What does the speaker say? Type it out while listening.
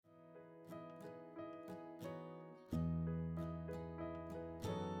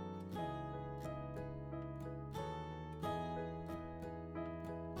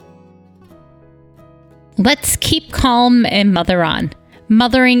Let's keep calm and mother on.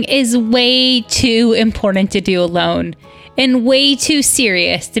 Mothering is way too important to do alone and way too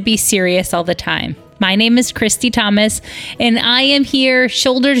serious to be serious all the time. My name is Christy Thomas, and I am here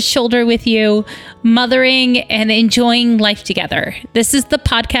shoulder to shoulder with you, mothering and enjoying life together. This is the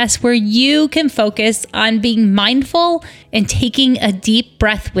podcast where you can focus on being mindful and taking a deep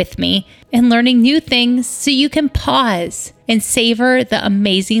breath with me and learning new things so you can pause and savor the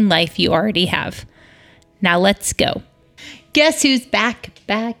amazing life you already have. Now let's go. Guess who's back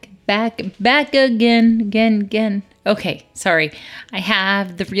again. Okay, sorry. I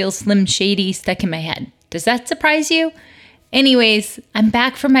have the real Slim Shady stuck in my head. Does that surprise you? Anyways, I'm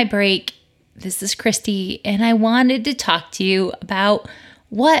back from my break. This is Christy, and I wanted to talk to you about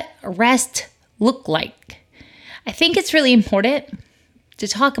what rest look like. I think it's really important to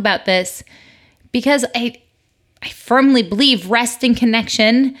talk about this because I firmly believe rest and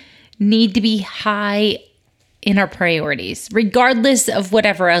connection need to be high in our priorities, regardless of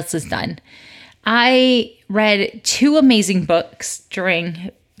whatever else is done. I read 2 amazing books during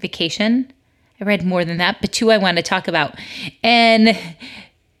vacation. I read more than that, but 2 I want to talk about. And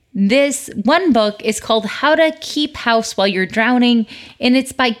this one book is called How to Keep House While You're Drowning, and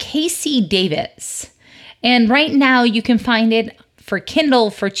it's by Casey Davis. And right now you can find it for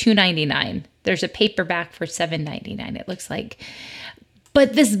Kindle for $2.99. There's a paperback for $7.99, it looks like.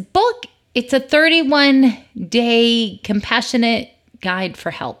 But this book, it's a 31-day compassionate guide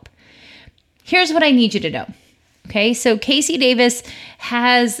for help. Here's what I need you to know. Okay, so Casey Davis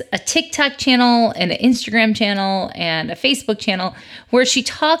has a TikTok channel and an Instagram channel and a Facebook channel where she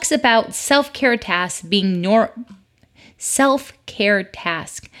talks about self-care tasks being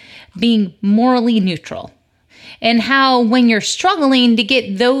morally neutral, and how when you're struggling to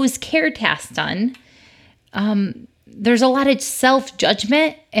get those care tasks done, there's a lot of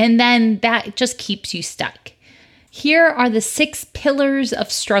self-judgment, and then that just keeps you stuck. Here are the 6 pillars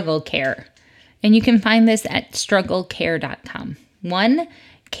of struggle care, and you can find this at strugglecare.com. 1,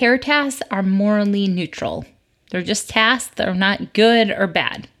 care tasks are morally neutral. They're just tasks that are not good or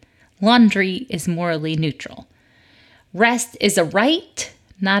bad. Laundry is morally neutral. Rest is a right,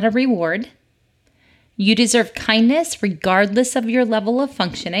 not a reward. You deserve kindness regardless of your level of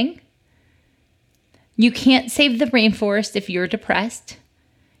functioning. You can't save the rainforest if you're depressed.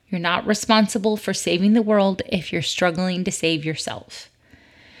 You're not responsible for saving the world if you're struggling to save yourself.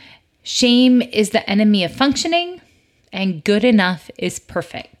 Shame is the enemy of functioning, and good enough is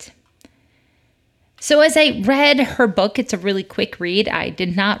perfect. So as I read her book, it's a really quick read. I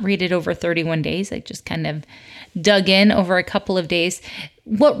did not read it over 31 days. I just kind of dug in over a couple of days.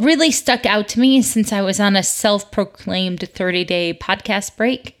 What really stuck out to me, since I was on a self-proclaimed 30-day podcast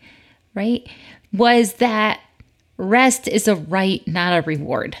break, right, was that rest is a right, not a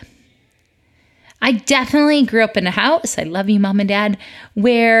reward. I definitely grew up in a house, I love you, Mom and Dad,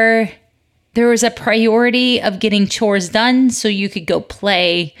 where there was a priority of getting chores done so you could go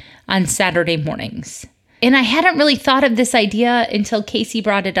play on Saturday mornings. And I hadn't really thought of this idea until Casey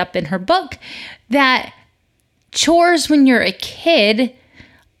brought it up in her book, that chores when you're a kid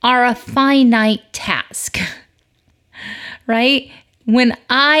are a finite task, right? When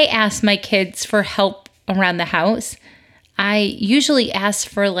I ask my kids for help around the house, I usually ask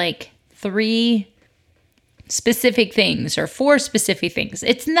for like 3 specific things or 4 specific things.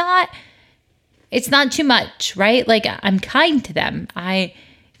 It's not too much, right? Like, I'm kind to them. I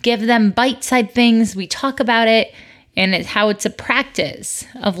give them bite-sized things. We talk about it, and how it's a practice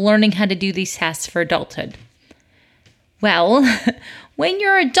of learning how to do these tasks for adulthood. Well, when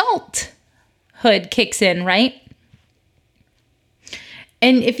your adulthood kicks in, right?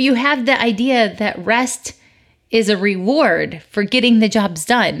 And if you have the idea that rest is a reward for getting the jobs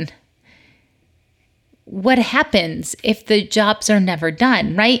done, what happens if the jobs are never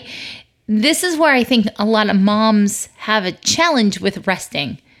done, right? This is where I think a lot of moms have a challenge with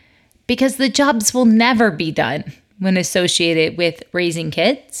resting, because the jobs will never be done when associated with raising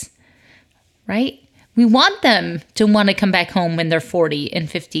kids, right? We want them to want to come back home when they're 40 and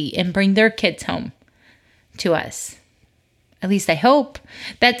 50 and bring their kids home to us. At least I hope.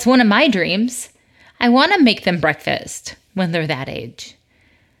 That's one of my dreams. I want to make them breakfast when they're that age.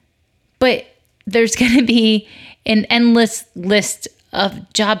 But there's going to be an endless list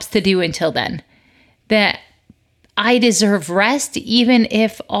of jobs to do until then. That I deserve rest even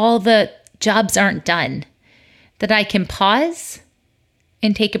if all the jobs aren't done. That I can pause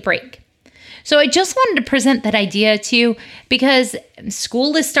and take a break. So I just wanted to present that idea to you because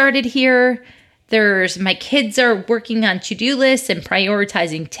school has started here. My kids are working on to-do lists and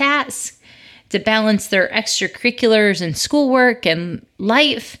prioritizing tasks to balance their extracurriculars and schoolwork and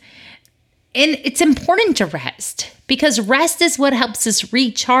life. And it's important to rest because rest is what helps us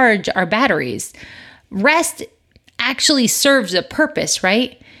recharge our batteries. Rest actually serves a purpose,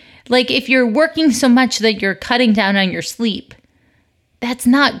 right? Like if you're working so much that you're cutting down on your sleep, that's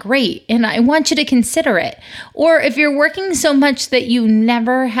not great. And I want you to consider it. Or if you're working so much that you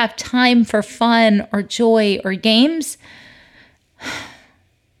never have time for fun or joy or games,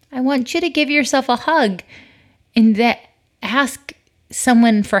 I want you to give yourself a hug and ask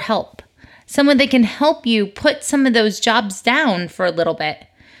someone for help. Someone that can help you put some of those jobs down for a little bit.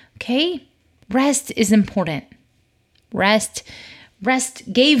 Okay? Rest is important. Rest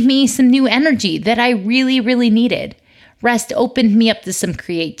gave me some new energy that I really, really needed. Rest opened me up to some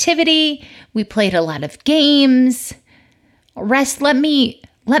creativity. We played a lot of games. Rest let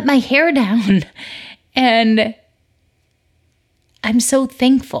my hair down. And I'm so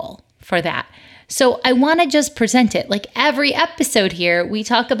thankful for that. So I want to just present it. Like every episode here, we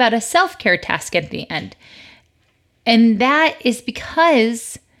talk about a self-care task at the end. And that is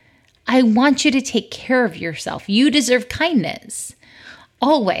because I want you to take care of yourself. You deserve kindness.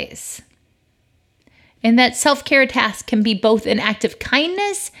 Always. And that self-care task can be both an act of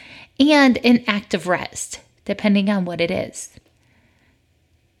kindness and an act of rest, depending on what it is.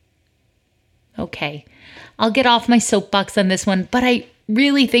 Okay, I'll get off my soapbox on this one, but I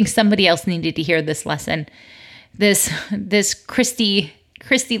really think somebody else needed to hear this lesson. This Christy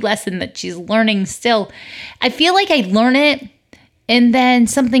lesson that she's learning still. I feel like I learn it and then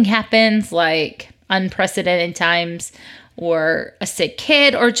something happens like unprecedented times or a sick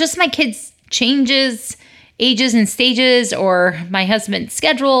kid or just my kids changes ages and stages or my husband's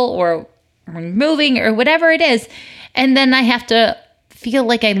schedule or moving or whatever it is. And then I have to feel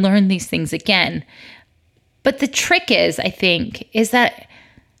like I learned these things again. But the trick is, I think, is that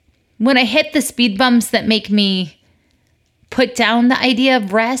when I hit the speed bumps that make me put down the idea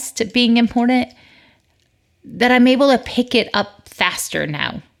of rest being important, that I'm able to pick it up faster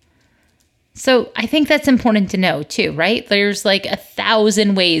now. So I think that's important to know too, right? There's like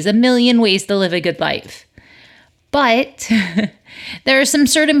 1,000 ways, 1,000,000 ways to live a good life. But there are some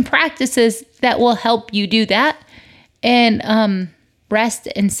certain practices that will help you do that. And rest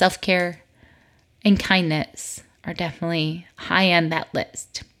and self-care and kindness are definitely high on that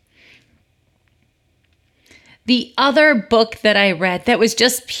list. The other book that I read that was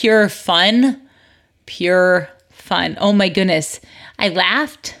just pure fun. Oh my goodness. I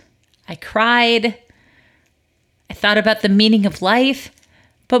laughed. I cried. I thought about the meaning of life,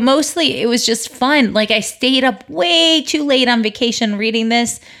 but mostly it was just fun. Like I stayed up way too late on vacation reading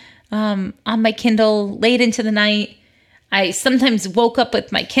this on my Kindle late into the night. I sometimes woke up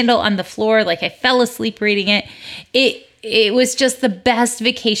with my Kindle on the floor, like I fell asleep reading it. It was just the best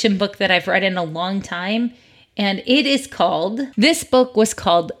vacation book that I've read in a long time. And this book was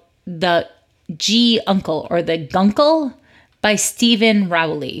called The G-Uncle or The Guncle by Stephen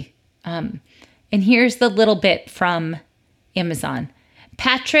Rowley. And here's the little bit from Amazon.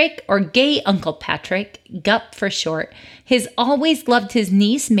 Patrick, or gay Uncle Patrick, Gup for short, has always loved his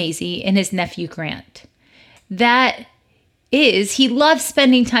niece Maisie and his nephew Grant. He loves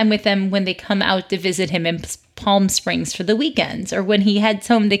spending time with them when they come out to visit him in Palm Springs for the weekends or when he heads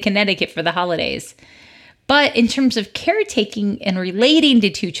home to Connecticut for the holidays. But in terms of caretaking and relating to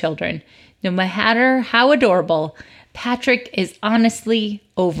two children, no matter how adorable, Patrick is honestly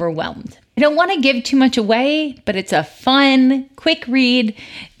overwhelmed. I don't want to give too much away, but it's a fun, quick read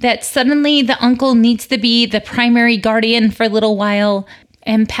that suddenly the uncle needs to be the primary guardian for a little while,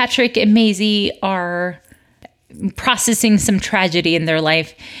 and Patrick and Maisie are processing some tragedy in their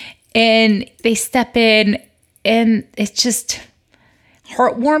life, and they step in, and it's just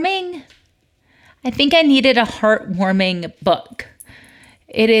heartwarming. I think I needed a heartwarming book.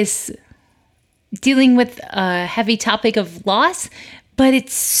 It is dealing with a heavy topic of loss, but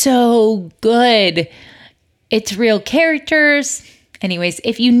it's so good. It's real characters. Anyways,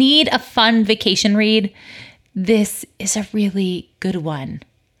 if you need a fun vacation read, this is a really good one.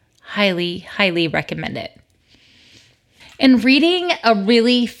 Highly, highly recommend it. And reading a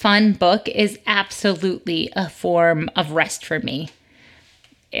really fun book is absolutely a form of rest for me.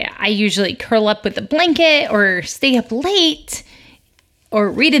 I usually curl up with a blanket or stay up late or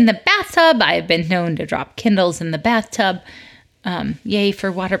read in the bathtub. I've been known to drop Kindles in the bathtub. Yay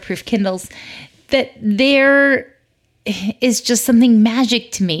for waterproof Kindles. That there is just something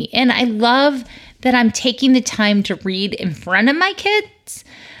magic to me. And I love that I'm taking the time to read in front of my kids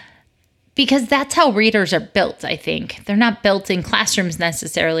because that's how readers are built, I think. They're not built in classrooms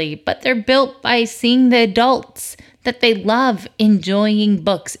necessarily, but they're built by seeing the adults that they love enjoying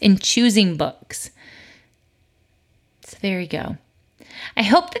books and choosing books. So there you go. I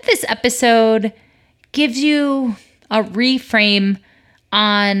hope that this episode gives you a reframe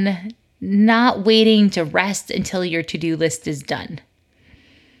on not waiting to rest until your to-do list is done,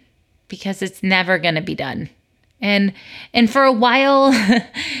 because it's never going to be done. And for a while,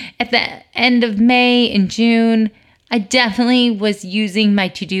 at the end of May and June, I definitely was using my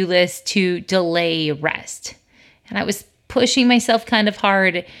to-do list to delay rest. And I was pushing myself kind of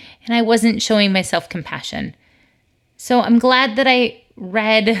hard, and I wasn't showing myself compassion. So I'm glad that I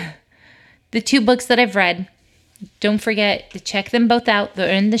read the 2 books that I've read. Don't forget to check them both out. They're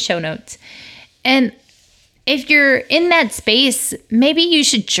in the show notes. And if you're in that space, maybe you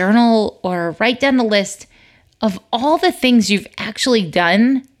should journal or write down a list of all the things you've actually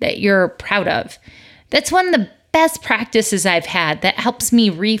done that you're proud of. That's one of the best practices I've had that helps me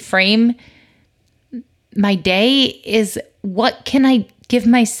reframe my day is, what can I give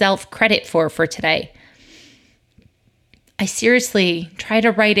myself credit for today? I seriously try to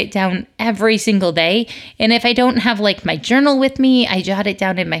write it down every single day. And if I don't have like my journal with me, I jot it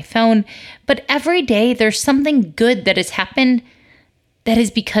down in my phone. But every day there's something good that has happened that is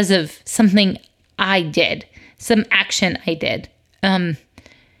because of something I did, some action I did. And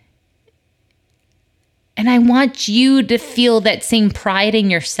I want you to feel that same pride in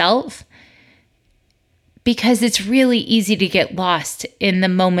yourself, because it's really easy to get lost in the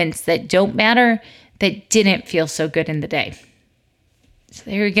moments that don't matter, that didn't feel so good in the day. So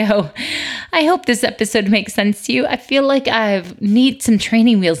there you go. I hope this episode makes sense to you. I feel like I need some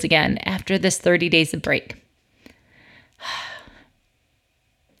training wheels again after this 30 days of break.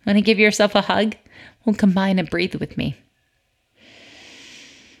 Want to give yourself a hug? Well, combine and breathe with me.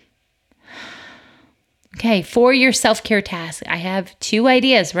 Okay, for your self-care task, I have 2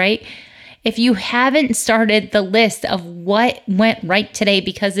 ideas, right? If you haven't started the list of what went right today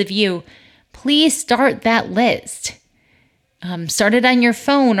because of you, please start that list. Start it on your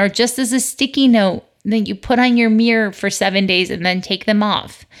phone or just as a sticky note that you put on your mirror for 7 days and then take them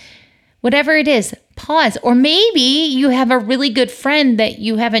off. Whatever it is, pause. Or maybe you have a really good friend that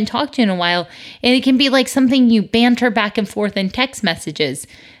you haven't talked to in a while, and it can be like something you banter back and forth in text messages.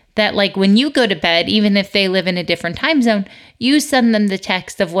 That like when you go to bed, even if they live in a different time zone, you send them the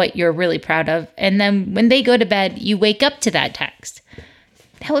text of what you're really proud of. And then when they go to bed, you wake up to that text.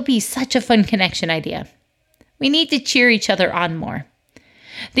 That would be such a fun connection idea. We need to cheer each other on more.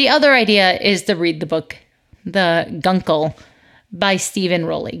 The other idea is to read the book, The Guncle by Stephen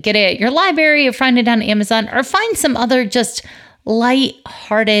Rowley. Get it at your library or find it on Amazon, or find some other just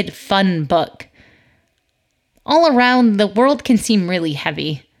light-hearted, fun book. All around, the world can seem really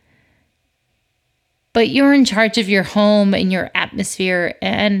heavy. But you're in charge of your home and your atmosphere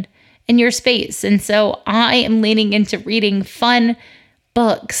and your space. And so I am leaning into reading fun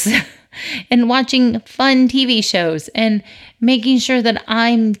books and watching fun TV shows and making sure that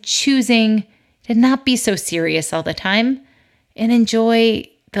I'm choosing to not be so serious all the time and enjoy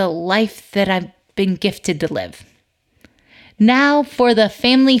the life that I've been gifted to live. Now for the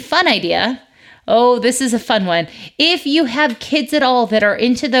family fun idea. Oh, this is a fun one. If you have kids at all that are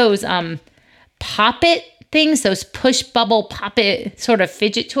into those Pop-It things, those push bubble Pop-It sort of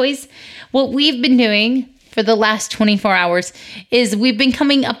fidget toys, what we've been doing for the last 24 hours is we've been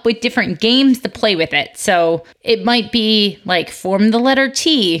coming up with different games to play with it. So it might be like form the letter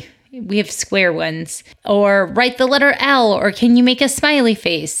T. We have square ones. Or write the letter L, or can you make a smiley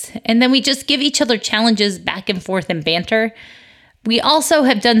face? And then we just give each other challenges back and forth and banter. We also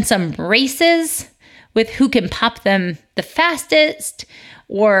have done some races with who can pop them the fastest,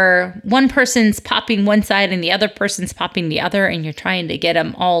 or one person's popping one side and the other person's popping the other, and you're trying to get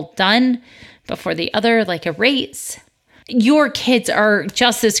them all done before the other, like a race. Your kids are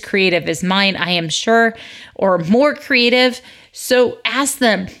just as creative as mine, I am sure, or more creative. So ask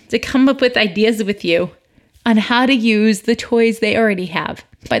them to come up with ideas with you on how to use the toys they already have.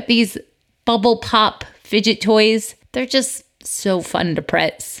 But these bubble pop fidget toys, they're just so fun to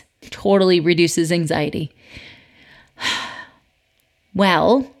press. Totally reduces anxiety.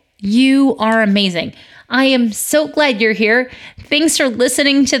 Well, you are amazing. I am so glad you're here. Thanks for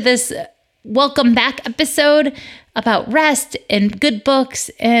listening to this welcome back episode about rest and good books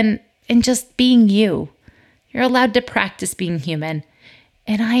and just being you. You're allowed to practice being human.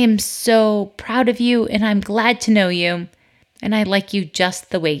 And I am so proud of you, and I'm glad to know you. And I like you just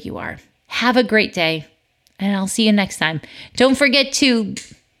the way you are. Have a great day, and I'll see you next time. Don't forget to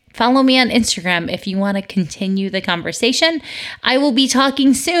follow me on Instagram if you want to continue the conversation. I will be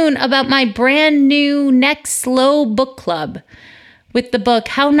talking soon about my brand new Next Slow book club with the book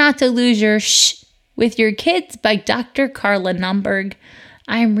How Not to Lose Your Shh with Your Kids by Dr. Carla Naumburg.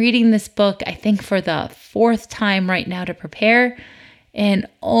 I'm reading this book, I think, for the 4th time right now to prepare, And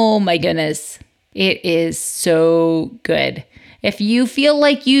oh my goodness, it is so good. If you feel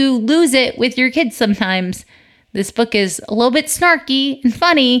like you lose it with your kids sometimes, this book is a little bit snarky and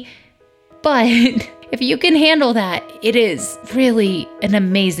funny, but if you can handle that, it is really an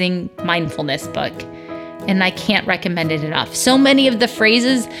amazing mindfulness book. And I can't recommend it enough. So many of the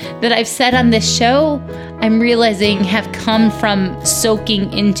phrases that I've said on this show, I'm realizing have come from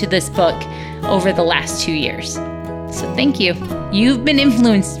soaking into this book over the last 2 years. So thank you. You've been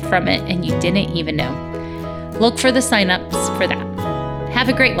influenced from it and you didn't even know. Look for the signups for that. Have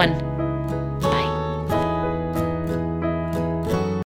a great one.